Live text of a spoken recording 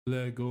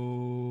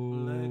Lego.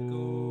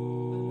 Lego.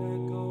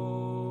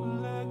 Lego.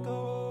 Lego.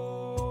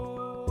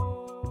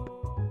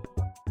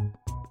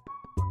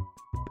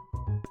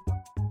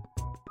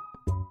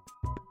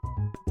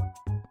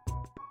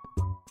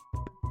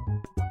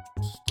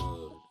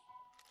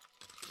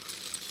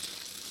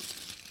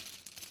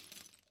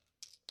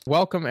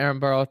 Welcome,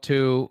 Alanboar,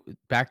 to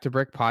Back to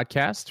Brick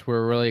podcast.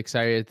 We're really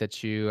excited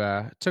that you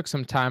took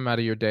some time out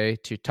of your day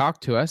to talk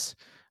to us,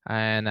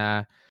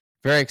 and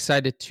very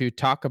excited to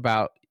talk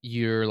about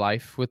your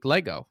life with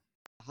Lego.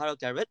 Hello,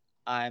 Garrett.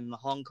 I'm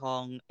Hong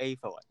Kong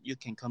Avo. You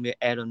can call me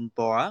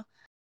Alanboar.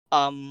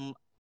 Um,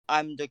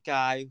 I'm the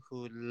guy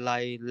who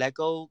like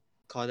Lego,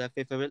 called a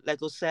favorite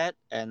Lego set,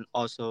 and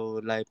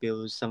also like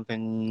build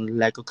something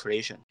Lego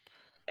creation.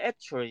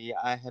 Actually,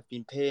 I have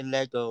been playing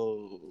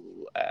Lego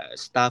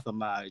start from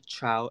my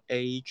child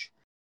age,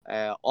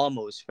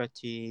 almost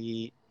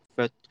 30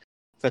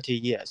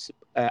 years.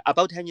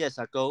 About 10 years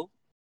ago,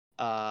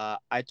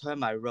 I turned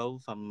my role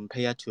from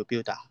player to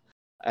builder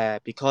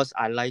because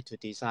I like to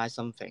design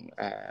something.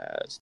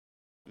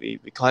 We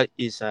call it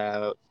is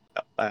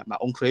my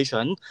own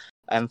creation.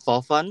 And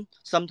for fun,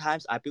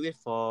 sometimes I build it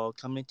for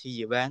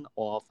community event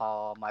or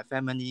for my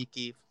family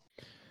gift.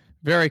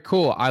 Very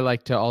cool. I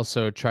like to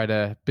also try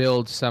to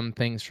build some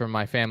things for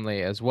my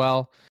family as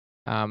well.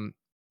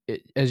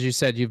 As you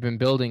said, you've been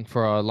building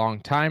for a long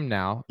time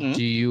now. Mm.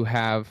 Do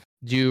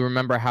you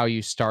remember how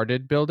you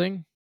started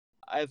building?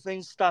 I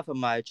think start from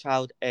my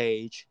child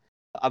age.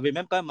 I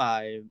remember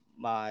my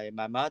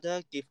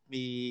mother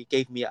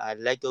gave me a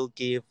Lego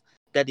gift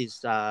that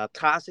is a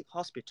classic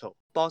hospital.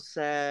 Box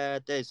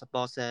there is a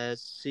box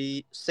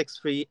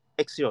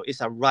C63X0.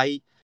 It's a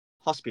right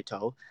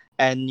hospital.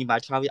 And in my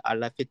childhood I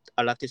love it.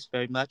 I love this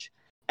very much.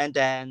 And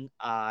then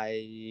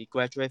I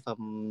graduate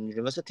from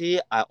university.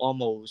 I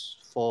almost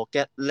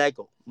forget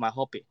Lego, my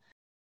hobby.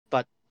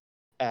 But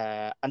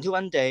until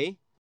one day,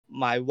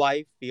 my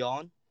wife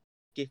Fion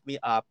give me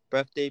a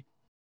birthday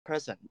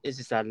present. This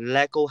is a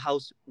Lego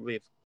house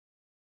with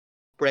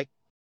brick,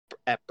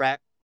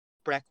 black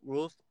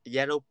roof,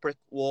 yellow brick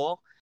wall,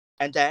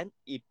 and then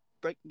it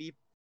bring me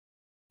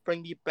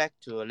back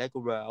to a Lego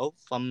world.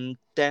 From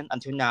then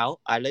until now,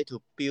 I like to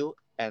build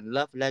and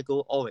love Lego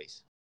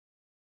always.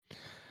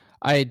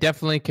 I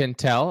definitely can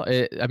tell.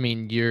 I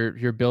mean,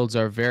 your builds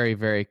are very,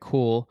 very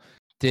cool.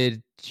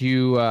 Did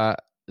you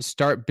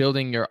start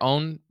building your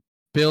own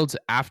builds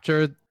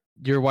after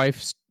your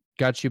wife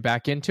got you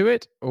back into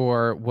it,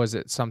 or was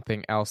it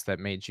something else that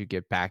made you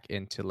get back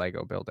into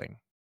Lego building?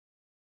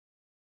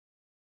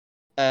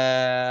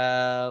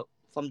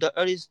 From the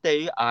early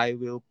stage, I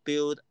will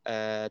build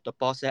the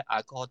box set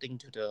according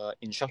to the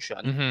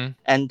instruction, Mm-hmm.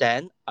 and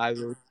then I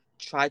will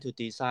try to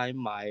design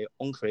my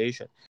own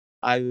creation.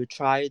 I will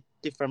try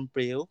different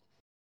build,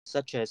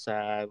 such as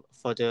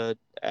for the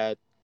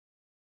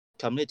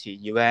community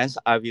events,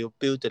 I will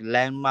build the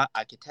landmark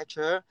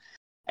architecture,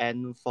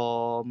 and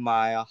for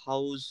my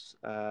house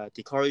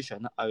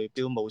decoration, I will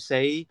build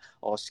mosaic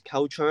or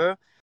sculpture,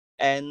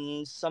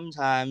 and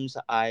sometimes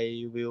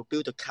I will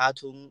build a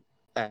cartoon,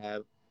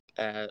 a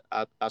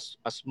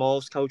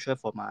small sculpture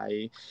for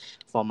my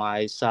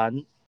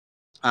son.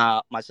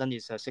 My son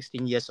is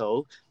 16 years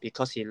old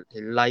because he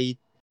like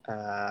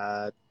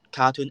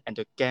cartoon and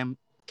the game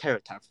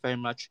character very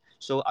much.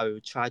 So I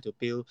will try to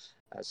build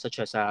such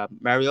as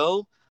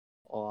Mario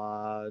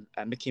or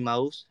Mickey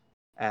Mouse.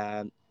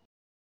 And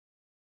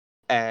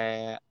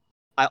I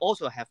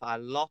also have a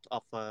lot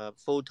of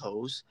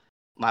photos,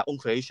 my own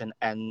creation,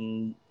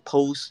 and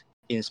post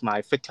in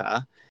my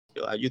Flickr.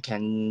 You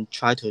can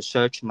try to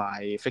search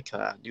my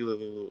Flickr.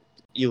 You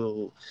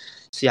will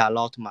see a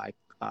lot of my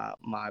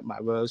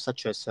work,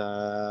 such as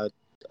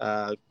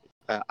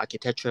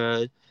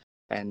architecture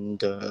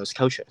and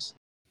sculptures.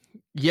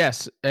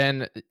 Yes,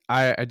 and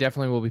I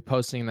definitely will be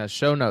posting the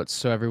show notes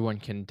so everyone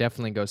can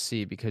definitely go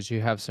see because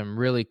you have some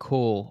really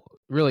cool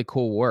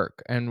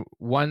work. And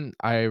one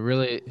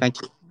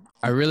Thank you.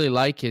 I really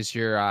like is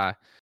your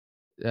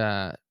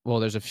well,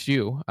 there's a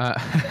few,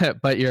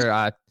 but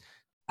your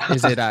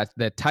is it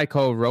the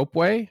Taiko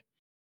ropeway?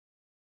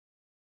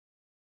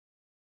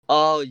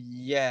 Oh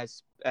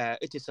yes,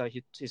 it is a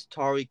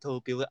historical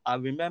building. I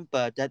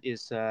remember that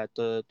is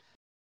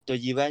the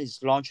event is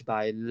launched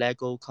by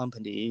Lego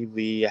company.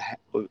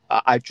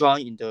 I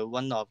joined in the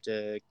one of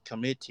the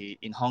community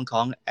in Hong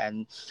Kong,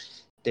 and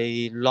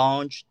they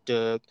launched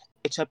the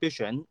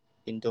exhibition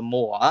in the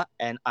mall.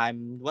 And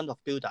I'm one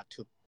of builder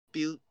to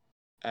build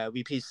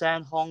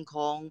represent Hong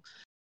Kong.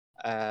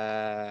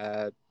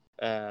 Uh,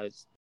 uh,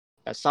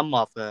 some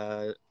of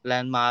the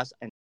landmarks,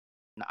 and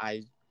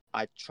I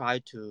try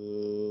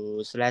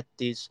to select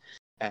this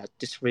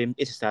rim.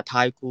 It is a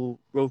Taiko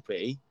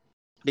roadway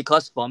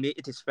because for me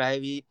it is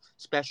very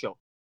special.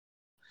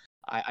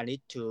 I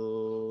need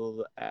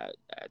to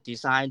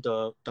design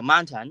the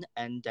mountain,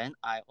 and then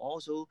I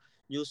also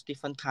use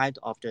different kind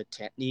of the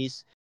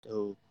techniques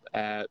to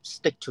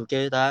stick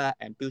together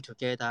and build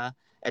together.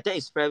 And that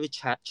is very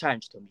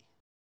challenge to me.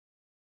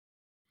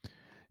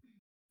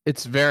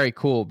 It's very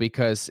cool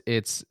because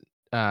it's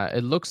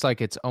it looks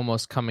like it's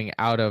almost coming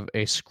out of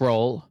a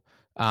scroll,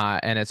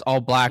 and it's all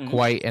black, Mhm.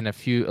 white, and a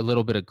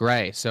little bit of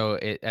gray. So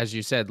it, as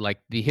you said,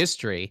 like the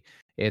history,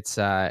 it's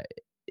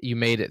you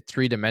made it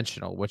 3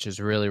 dimensional, which is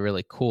really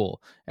really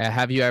cool.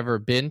 Have you ever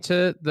been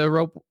to the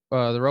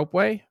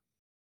ropeway?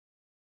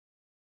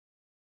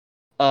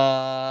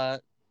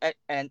 And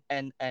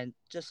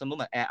just a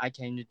moment, I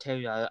can tell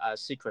you a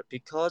secret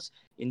because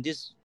in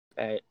this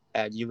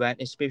event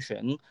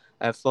exhibition,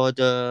 for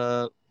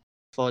the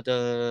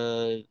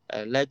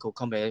Lego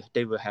company,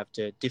 they will have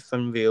the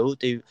different view.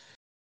 They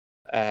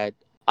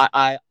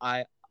I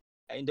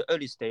in the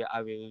early stage,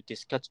 I will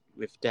discuss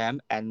with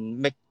them and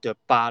make the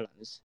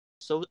balance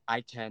so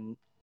I can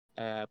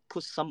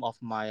put some of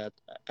my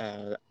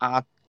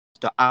art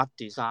the art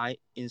design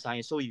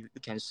inside so you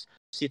can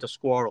see the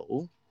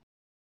squirrel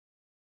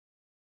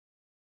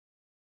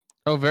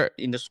Oh, very.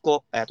 in the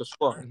score the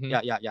score.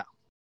 Mhm. Yeah.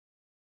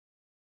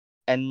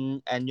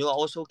 And you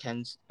also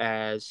can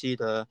see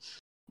the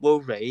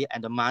valley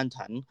and the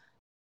mountain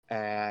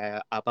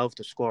above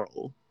the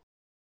squirrel.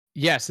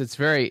 Yes, it's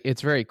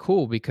very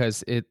cool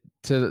because it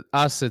to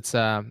us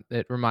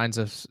it reminds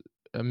us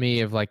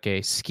me of like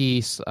a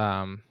ski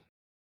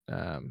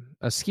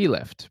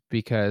lift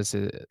because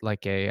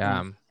like a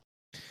Mm.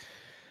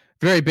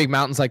 very big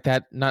mountains like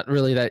that, not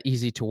really that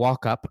easy to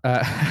walk up.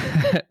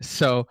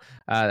 So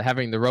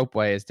having the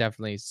ropeway is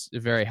definitely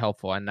very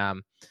helpful. And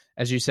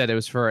as you said, it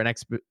was for an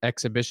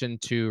exhibition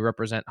to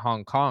represent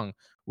Hong Kong.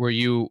 Were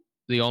you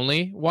the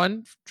only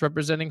one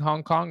representing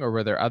Hong Kong, or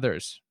were there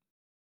others?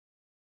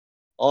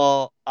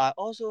 Or I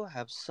also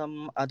have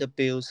some other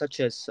bills such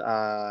as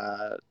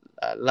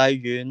Lai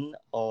Yun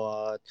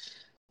or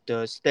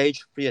the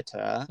stage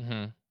theater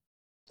Hmm.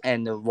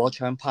 and the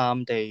Watchung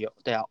Palm. They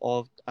are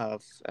all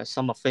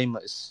some of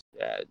famous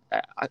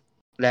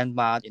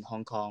landmark in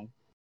Hong Kong.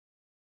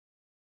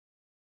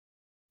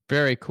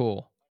 Very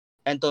cool.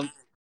 And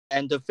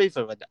the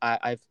favorite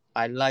I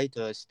like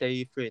the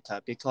stage theater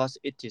because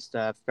it is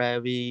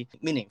very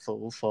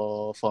meaningful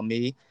for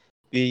me.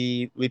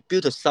 We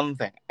build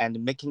something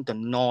and making the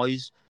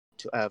noise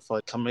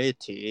for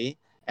community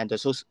and the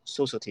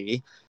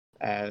society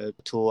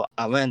to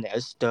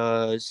awareness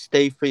the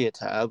state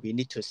theater. We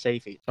need to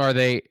save it. Are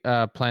they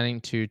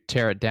planning to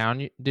tear it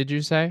down? Did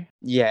you say?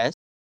 Yes.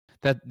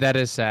 That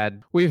is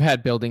sad. We've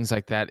had buildings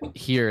like that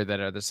here that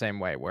are the same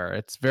way, where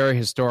it's very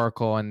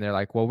historical, and they're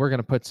like, "Well, we're going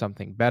to put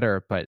something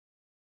better," but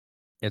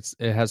it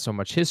has so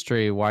much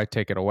history. Why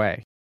take it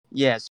away?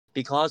 Yes,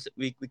 because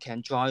we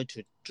can join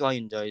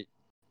the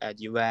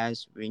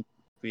events. We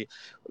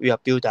are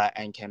builder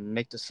and can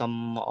make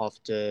some of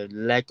the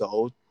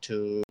Lego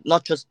to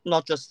not just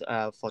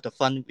for the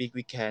fun.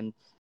 We can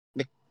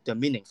make the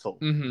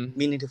Hmm.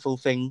 meaningful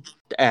thing.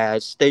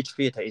 Stage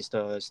theater is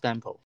the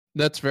sample.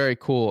 That's very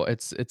cool.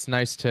 It's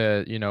nice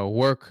to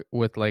work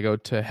with Lego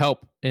to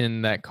help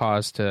in that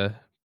cause to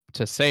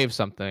save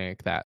something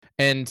like that.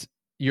 And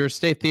your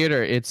state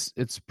theater, it's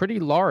pretty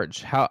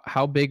large.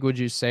 How big would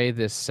you say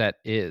this set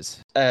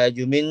is?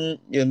 You mean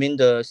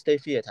the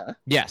stage theater,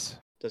 Yes.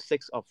 the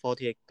 6 of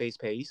 48 base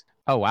pace?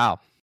 Oh wow,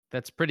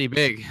 that's pretty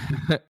big.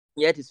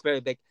 Yeah, it is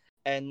very big.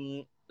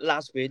 And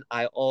last week,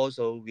 I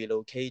also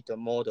relocate the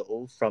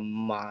model from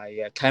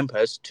my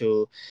campus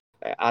to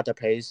other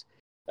place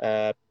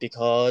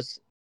because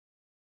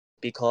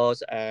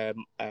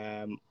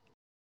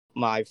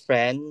my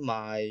friend,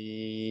 my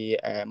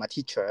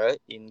teacher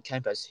in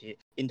campus,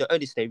 in the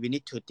early stage, we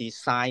need to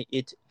design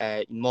it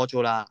in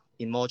modular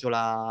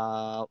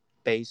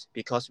base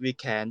because we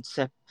can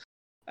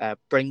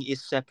bring it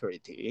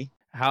separately.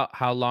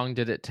 How long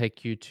did it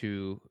take you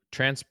to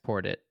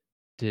transport it?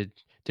 Did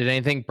did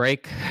anything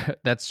break?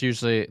 That's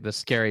usually the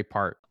scary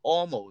part.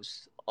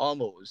 Almost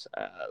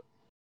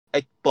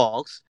 8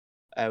 box.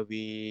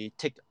 We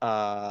take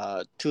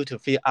 2 to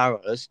 3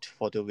 hours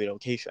for the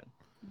relocation.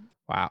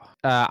 Wow.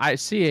 I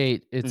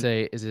see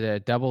Mm. is it a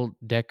double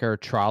decker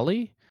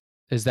trolley?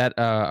 Is that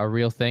a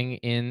real thing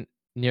in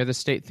near the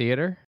State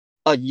Theater?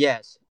 Oh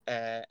yes.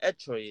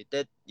 Actually,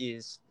 that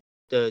is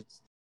the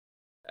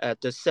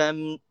the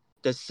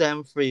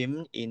same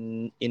film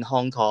in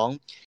Hong Kong.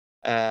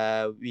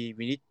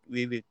 We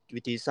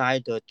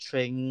design the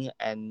train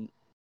and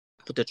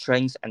put the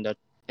trains and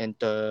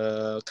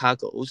the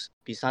cargoes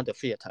beside the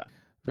theater.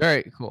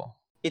 Very cool.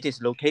 It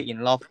is located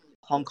in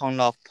Hong Kong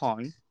North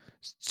Point.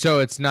 So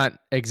it's not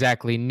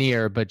exactly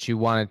near, but you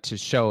wanted to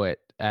show it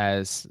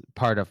as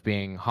part of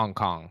being Hong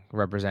Kong,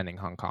 representing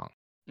Hong Kong.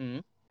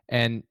 Mm.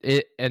 And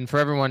for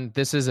everyone,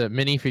 this is a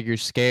minifigure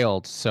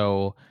scaled.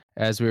 So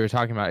as we were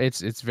talking about,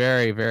 it's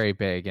very very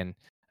big. And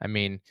I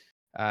mean,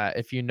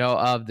 if you know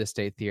of the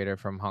State Theater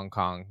from Hong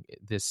Kong,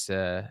 this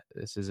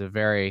is a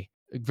very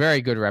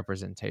very good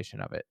representation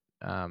of it.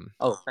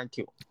 Oh, thank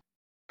you.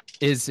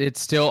 Is it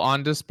still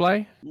on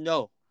display?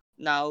 No,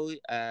 now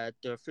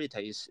the theater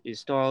is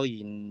stored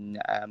in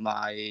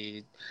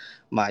my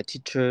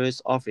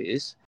teacher's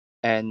office,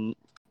 and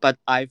but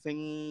I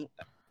think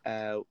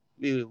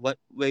we will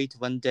wait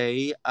one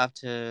day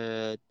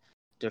after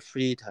the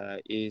theater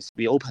is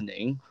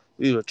reopening.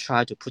 We will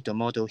try to put the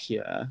model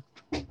here.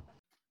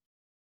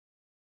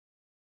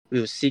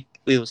 we'll seek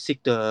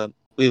the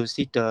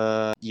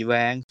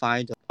event,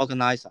 find the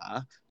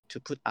organizer to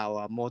put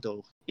our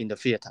model in the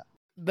theater.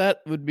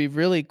 That would be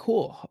really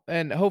cool,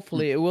 and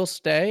hopefully it will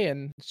stay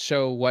and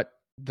show what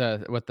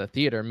the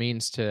theater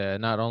means to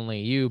not only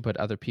you but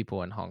other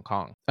people in Hong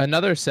Kong.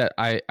 Another set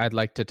I'd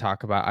like to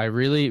talk about. I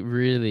really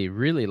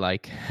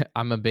like.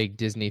 I'm a big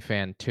Disney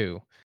fan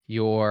too.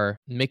 Your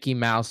Mickey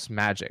Mouse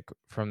Magic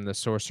from The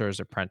Sorcerer's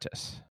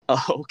Apprentice.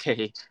 Oh,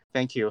 okay,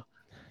 thank you.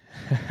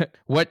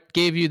 What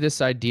gave you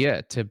this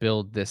idea to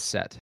build this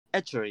set?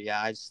 Actually,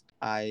 I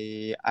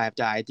have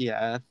the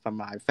idea from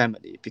my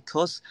family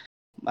because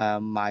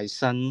my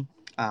son,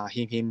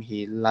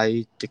 he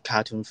liked the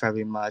cartoon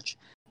very much,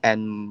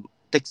 and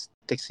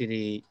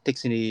Disney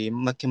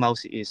Mickey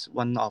Mouse is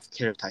one of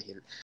character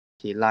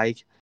he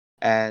liked,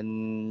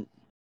 and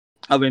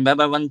I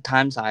remember one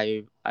times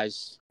I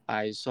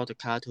saw the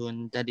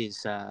cartoon that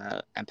is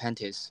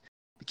Apprentice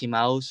Mickey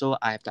Mouse, so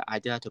I have the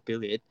idea to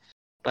build it,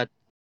 but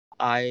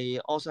I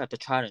also have the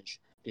challenge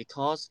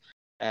because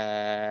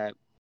uh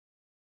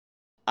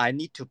I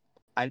need to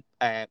I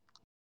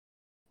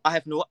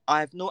have no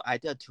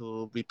idea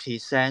to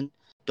represent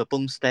the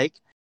bone steak.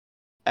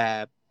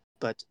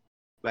 But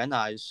when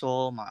I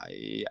saw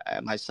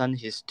my son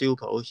his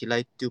duple, he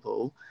like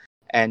duple,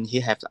 and he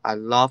have I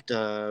love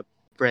the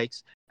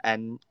breaks,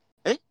 and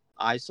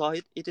I saw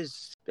it. It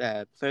is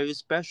very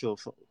special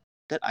for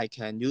that I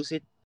can use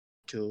it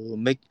to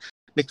make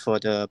for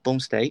the bone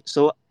steak.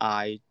 So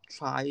I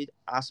tried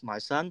ask my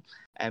son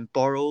and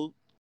borrow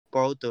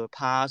the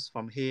parts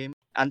from him.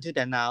 Until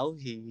then now,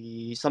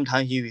 he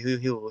sometimes he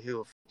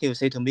will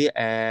say to me,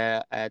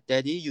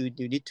 Daddy, you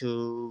need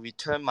to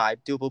return my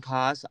double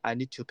pass. I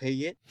need to pay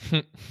it.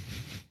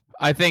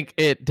 I think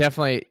it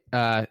definitely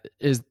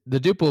is. The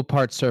duple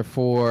parts are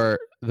for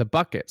the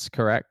buckets,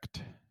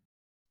 correct?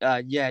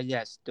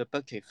 Yes, the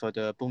bucket for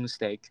the bone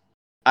steak.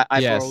 I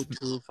Yes. borrowed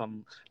two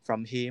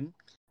from him,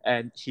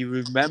 and he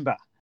remember.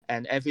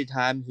 And every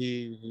time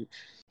he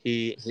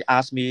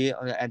asked me,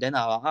 and then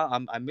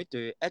I make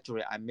the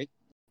actually I make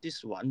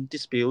this one.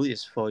 This bill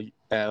is for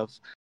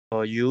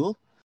you,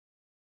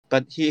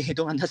 but he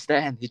don't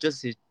understand. He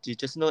just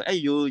know, hey,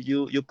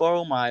 you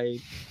borrow my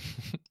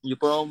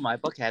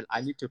bucket.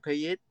 I need to pay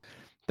it.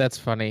 That's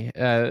funny.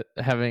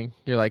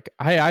 You're like,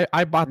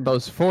 I bought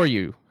those for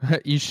you.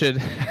 You should.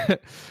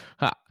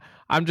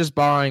 I'm just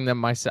borrowing them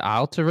myself.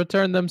 I'll to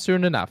return them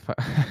soon enough.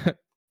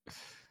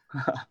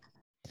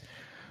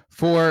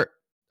 For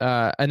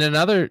and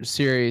another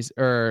series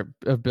or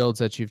of builds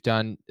that you've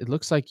done, it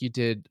looks like you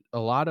did a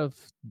lot of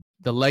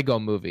the Lego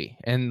Movie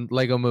and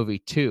Lego Movie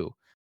 2.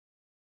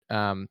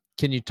 Can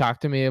you talk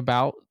to me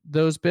about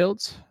those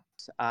builds?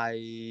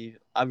 I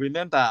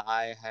remember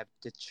I have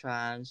the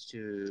chance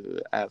to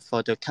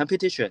for the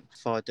competition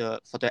for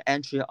the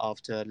entry of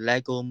the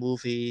Lego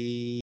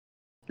movie.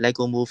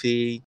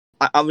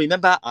 I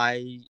remember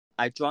I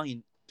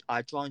joined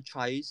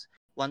twice.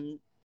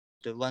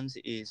 The ones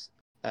is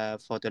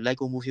for the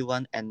Lego movie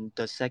 1, and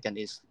the second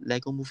is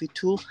Lego movie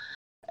 2,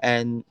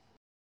 and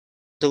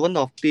the one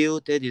of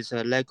build that is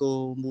a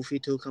Lego movie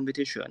 2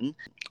 competition.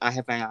 I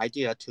have an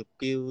idea to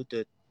build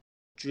the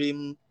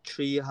dream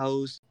tree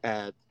house.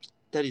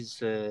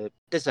 That's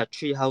a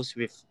tree house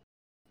with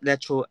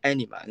natural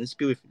elements,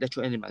 built with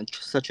natural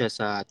elements such as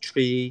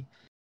tree,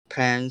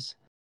 plants,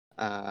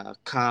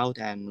 cloud,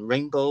 and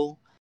rainbow.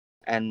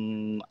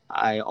 And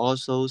I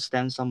also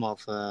stand some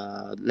of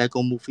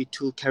Lego Movie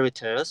 2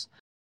 characters.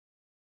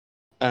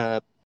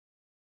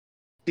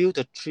 Build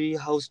the tree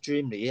house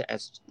dreamily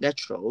as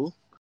natural,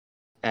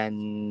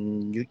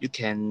 and you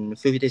can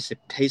feel it is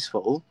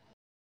tasteful.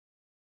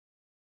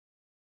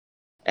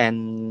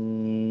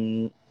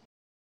 And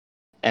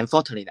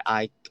unfortunately,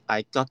 I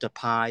got the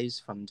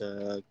prize from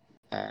the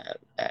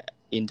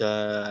in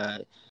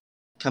the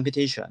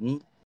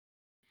competition,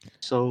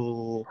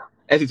 so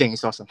everything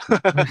is awesome.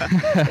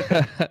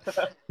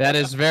 That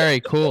is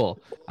very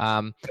cool.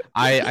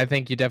 I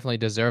think you definitely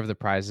deserve the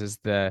prizes.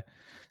 The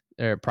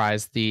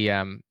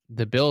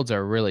builds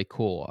are really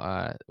cool.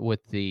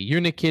 With the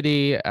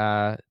Unikitty,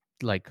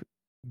 like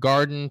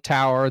garden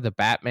tower, the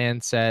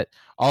Batman set,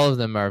 all of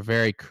them are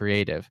very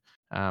creative.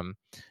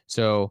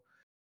 So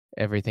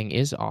everything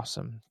is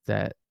awesome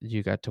that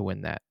you got to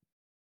win that.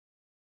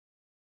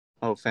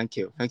 Oh, thank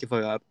you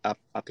for your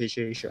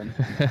appreciation.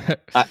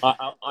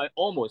 I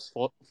almost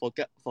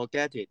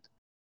forget it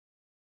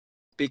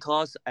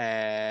because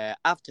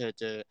after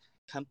the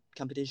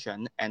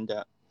competition and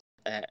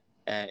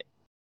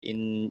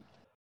in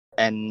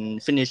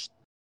and finish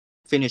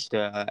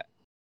the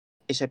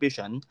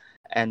exhibition,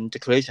 and the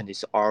creation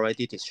is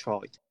already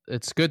destroyed.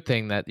 It's a good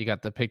thing that you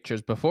got the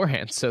pictures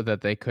beforehand so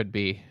that they could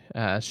be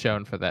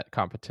shown for that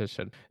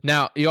competition.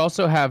 Now, you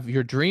also have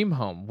your dream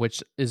home,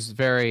 which is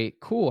very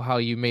cool how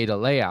you made a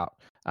layout.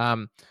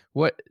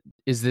 What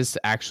is this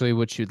actually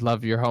what you'd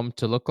love your home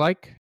to look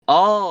like?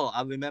 Oh,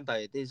 I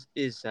remember this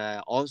is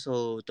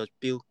also the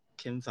build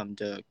came from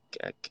the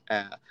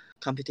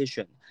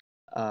competition.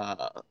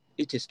 Uh,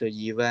 it is the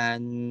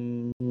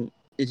event.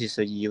 It is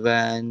the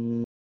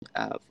event.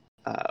 Uh,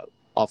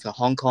 of the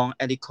Hong Kong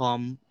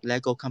Elecom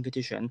Lego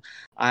competition,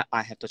 I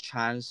have the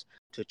chance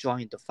to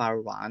join the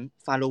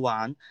final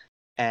one,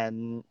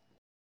 and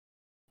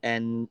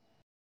and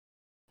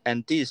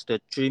and this is the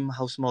dream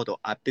house model.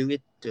 I built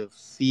it the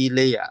 3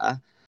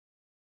 layer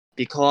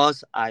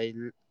because I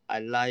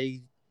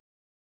like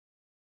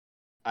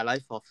I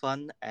like for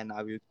fun, and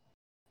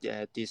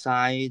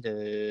design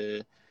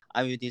the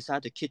I will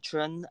design the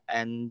kitchen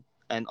and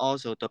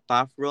also the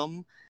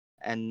bathroom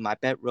and my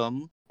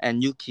bedroom,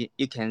 and you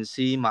can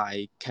see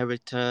my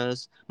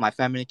characters, my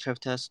family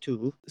characters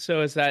too.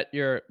 So is that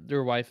your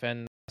wife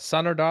and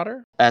son or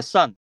daughter?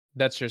 Son.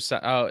 That's your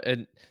son. Oh,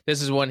 and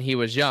this is when he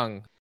was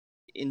young.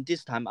 In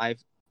this time, I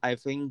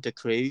think the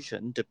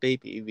creation, the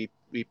baby,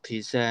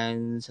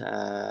 represents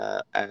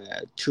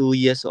 2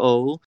 years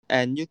old,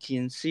 and you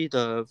can see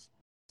the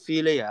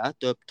 3 layer.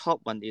 The top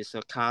one is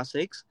a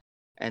classics,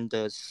 and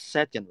the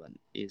second one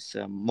is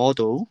a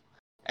model,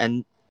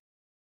 and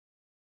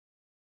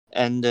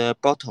the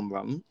bottom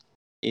one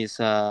is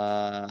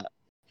a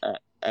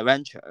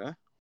adventure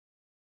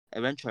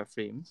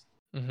film.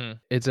 Mm-hmm.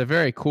 It's a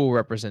very cool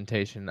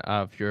representation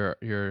of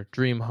your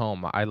dream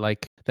home. I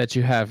like that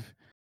you have.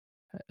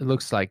 It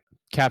looks like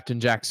Captain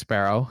Jack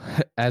Sparrow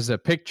as a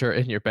picture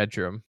in your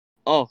bedroom.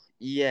 Oh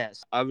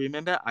yes, I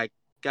remember I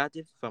got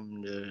it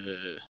from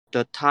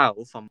the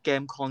tile from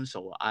game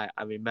console. I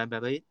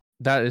remember it.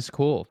 That is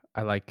cool.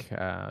 I like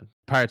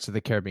Pirates of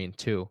the Caribbean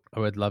too. I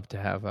would love to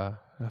have a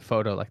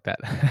photo like that.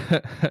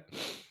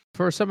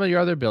 For some of your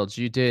other builds,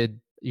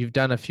 you've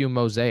done a few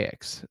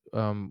mosaics.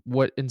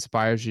 What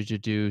inspires you to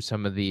do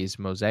some of these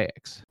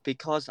mosaics?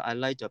 Because I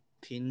like the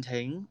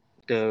painting,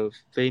 the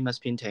famous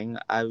painting.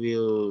 I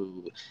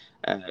will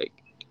uh,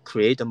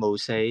 create a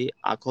mosaic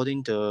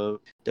according to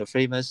the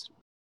famous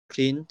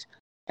print,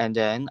 and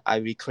then I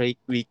recreate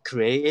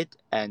it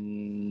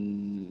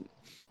and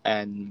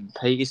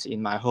place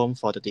in my home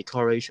for the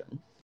decoration.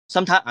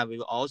 Sometimes I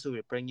will also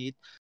bring it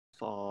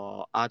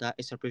for other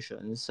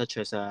exhibitions such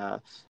as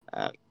a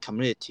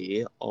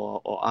community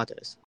or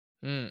others.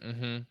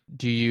 Mm-hmm.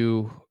 Do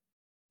you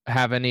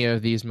have any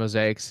of these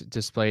mosaics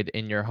displayed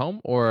in your home,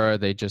 or are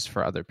they just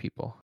for other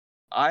people?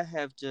 I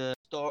have the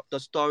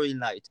story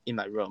light in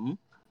my room.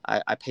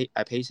 I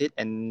paste it,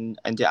 and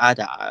the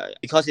other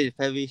because it's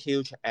very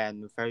huge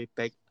and very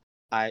big.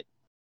 I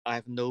I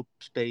have no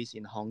space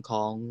in Hong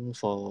Kong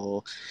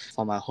for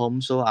my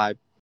home, so I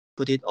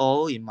put it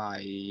all in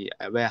my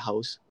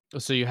warehouse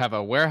So you have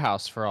a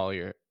warehouse for all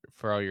your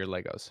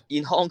Legos.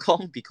 in Hong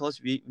Kong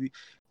because we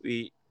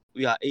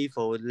we are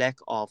able lack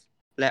of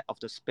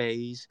the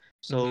space,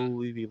 so Mhm.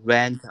 we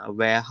rent a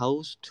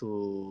warehouse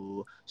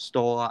to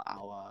store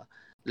our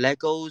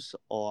Legos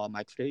or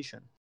my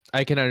creation.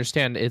 I can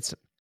understand it's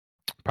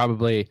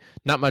probably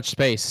not much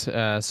space,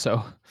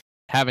 so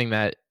having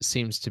that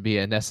seems to be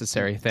a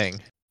necessary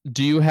thing.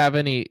 Do you have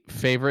any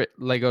favorite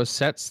Lego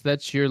sets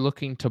that you're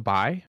looking to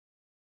buy?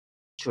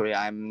 Actually,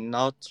 I'm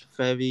not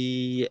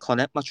very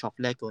connect much of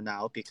Lego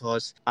now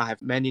because I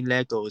have many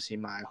Legos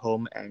in my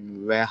home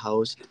and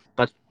warehouse.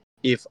 But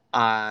if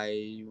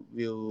I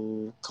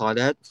will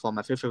collect for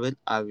my favorite,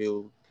 I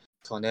will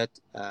connect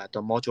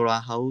the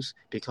modular house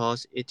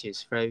because it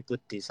is very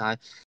good design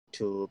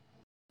to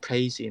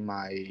place in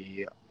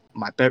my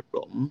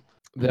bedroom.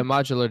 The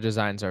modular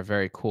designs are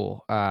very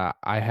cool.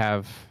 I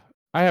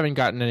haven't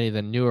gotten any of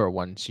the newer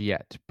ones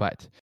yet,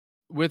 but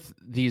with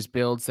these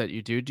builds that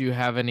do you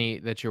have any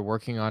that you're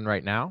working on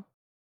right now?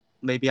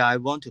 Maybe I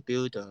want to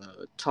build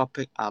a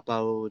topic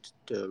about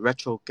the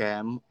retro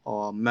game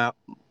or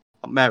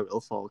Mario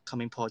for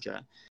coming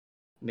project.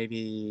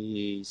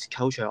 Maybe it's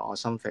culture or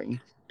something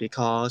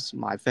because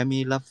my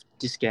family love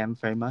this game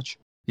very much.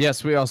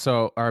 Yes, we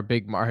also are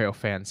big Mario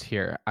fans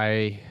here.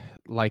 I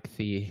like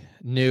the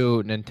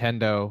new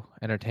Nintendo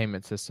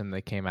Entertainment System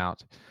that came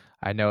out.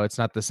 I know it's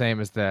not the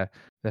same as the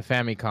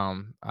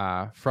Famicom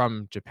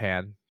from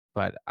Japan,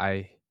 but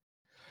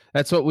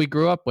that's what we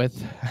grew up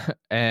with,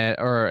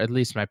 or at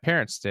least my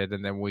parents did,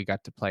 and then we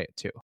got to play it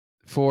too.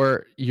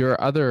 For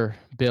your other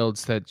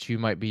builds that you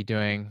might be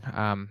doing,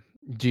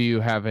 do you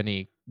have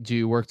any? Do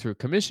you work through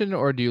commission,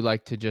 or do you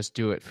like to just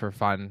do it for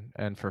fun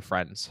and for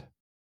friends?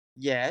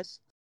 Yes,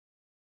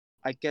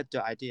 I get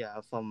the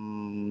idea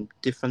from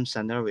different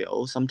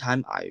scenarios.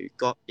 Sometimes I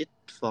got it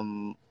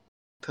from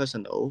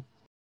personal,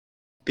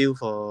 build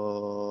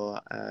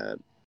for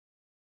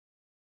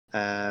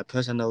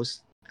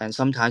personals, and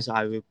sometimes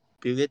I will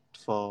build it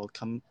for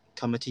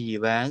community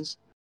events,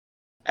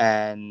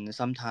 and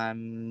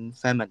sometimes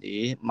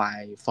family.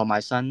 For my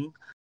son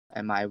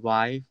and my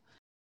wife.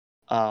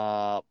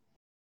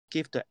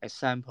 Give the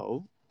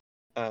example.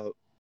 Uh,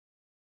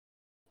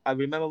 I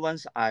remember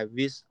once I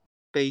visited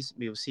Space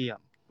Museum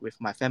with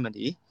my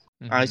family.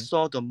 I Mm-hmm.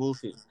 saw the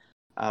movie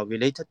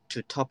related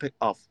to topic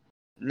of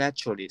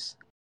naturalist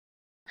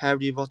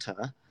Harry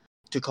Potter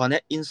to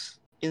connect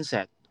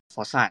insect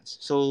for science.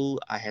 So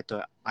I had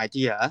the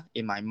idea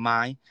in my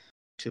mind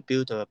to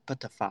build a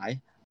butterfly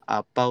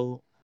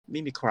about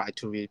mimicry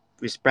to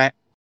respect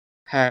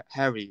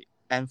Harry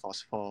and for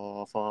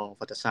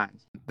the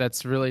science.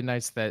 That's really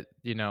nice that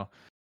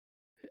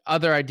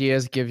other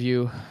ideas give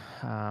you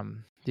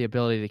the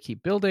ability to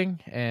keep building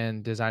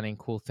and designing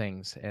cool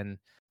things. And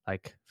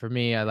like for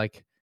me, I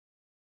like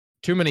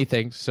too many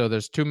things, so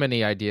there's too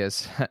many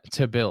ideas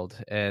to build,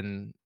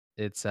 and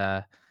it's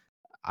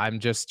I'm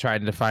just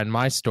trying to find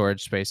my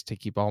storage space to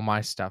keep all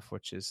my stuff,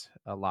 which is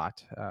a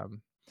lot.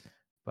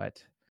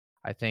 But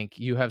I think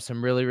you have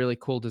some really, really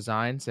cool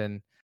designs,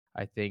 and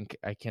I think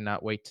I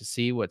cannot wait to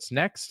see what's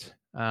next.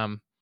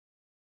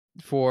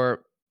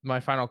 For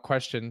my final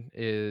question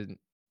is,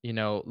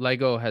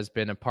 Lego has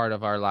been a part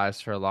of our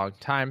lives for a long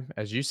time.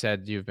 As you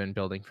said, you've been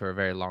building for a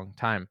very long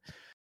time.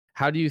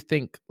 How do you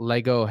think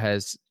Lego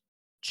has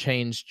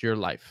changed your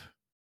life?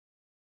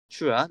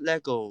 Sure,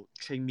 Lego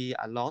trained me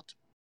a lot,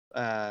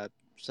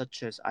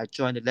 such as I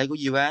joined the Lego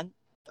event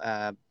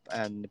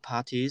and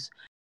parties.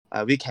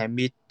 We can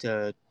meet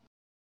the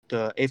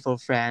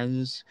A4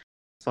 friends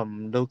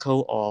from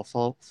local or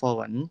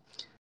foreign.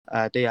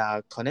 They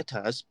are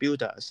connectors,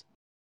 builders.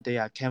 They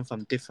are came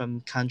from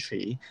different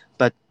country,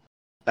 but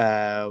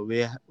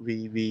we are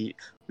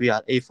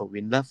A4.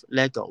 We love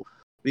Lego.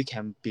 We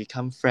can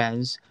become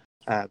friends.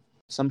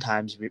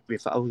 Sometimes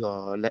without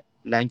your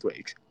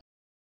language.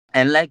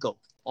 And Lego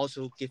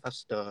also give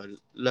us the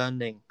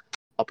learning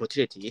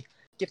opportunity.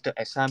 Give the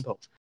example,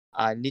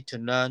 I need to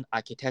learn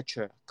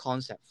architecture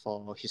concept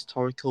for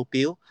historical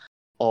build,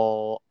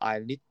 or I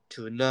need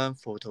to learn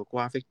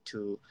photographic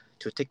to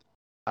take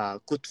a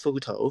good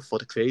photo for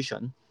the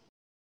creation.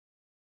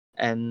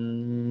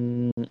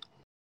 And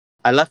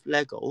I love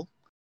Lego.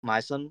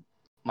 My son,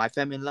 my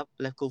family love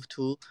Lego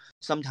too.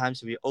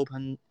 Sometimes we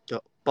open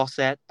the box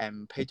set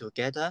and play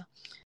together,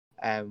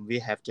 and we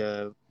have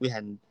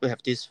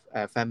this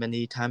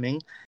family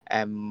timing.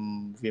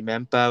 And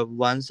remember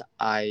once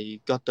I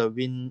got the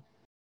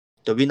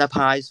winner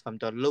prize from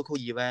the local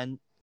event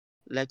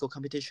Lego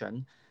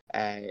competition.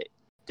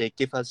 They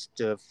give us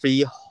the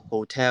free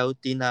hotel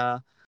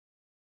dinner,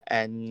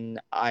 and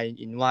I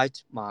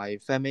invite my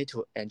family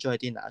to enjoy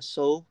dinner.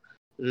 So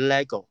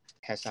Lego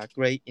has a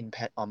great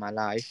impact on my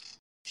life.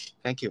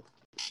 Thank you.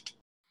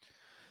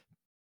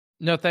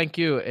 No, thank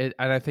you. And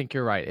I think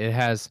you're right. It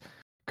has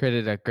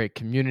created a great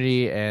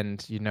community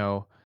and,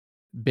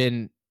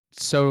 been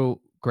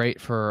so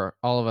great for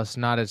all of us,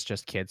 not as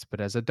just kids,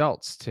 but as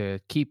adults, to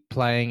keep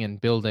playing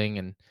and building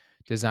and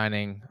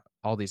designing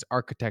all these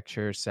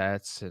architecture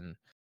sets and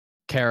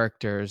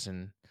characters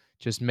and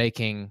just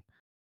making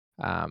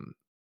um,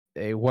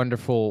 a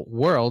wonderful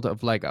world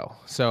of Lego.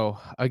 So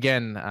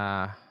again,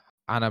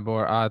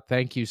 Alanboar,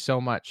 thank you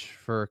so much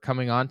for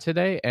coming on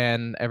today,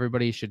 and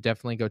everybody should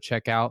definitely go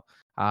check out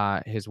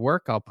his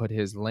work. I'll put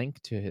his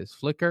link to his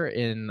Flickr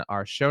in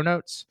our show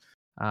notes.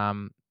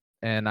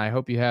 And I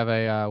hope you have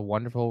a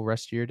wonderful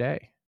rest of your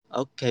day.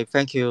 Okay,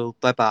 thank you.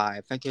 Bye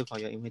bye. Thank you for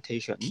your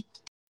invitation.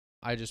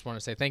 I just want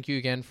to say thank you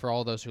again for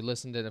all those who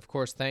listened. And of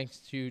course, thanks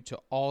to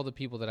all the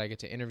people that I get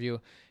to interview.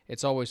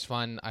 It's always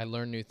fun. I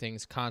learn new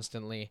things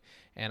constantly,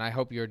 and I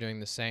hope you're doing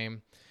the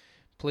same.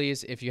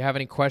 Please, if you have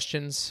any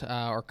questions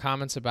or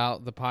comments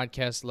about the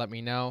podcast, let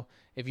me know.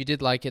 If you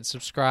did like it,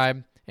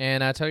 subscribe,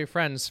 and tell your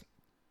friends.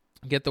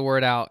 Get the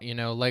word out.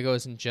 Lego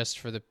isn't just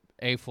for the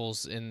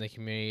AFOLs in the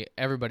community.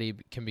 Everybody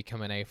can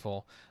become an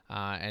AFOL,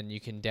 and you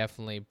can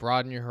definitely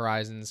broaden your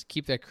horizons,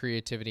 keep that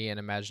creativity and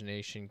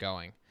imagination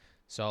going.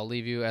 So I'll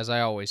leave you as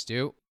I always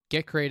do.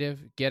 Get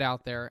creative, get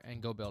out there,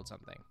 and go build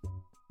something.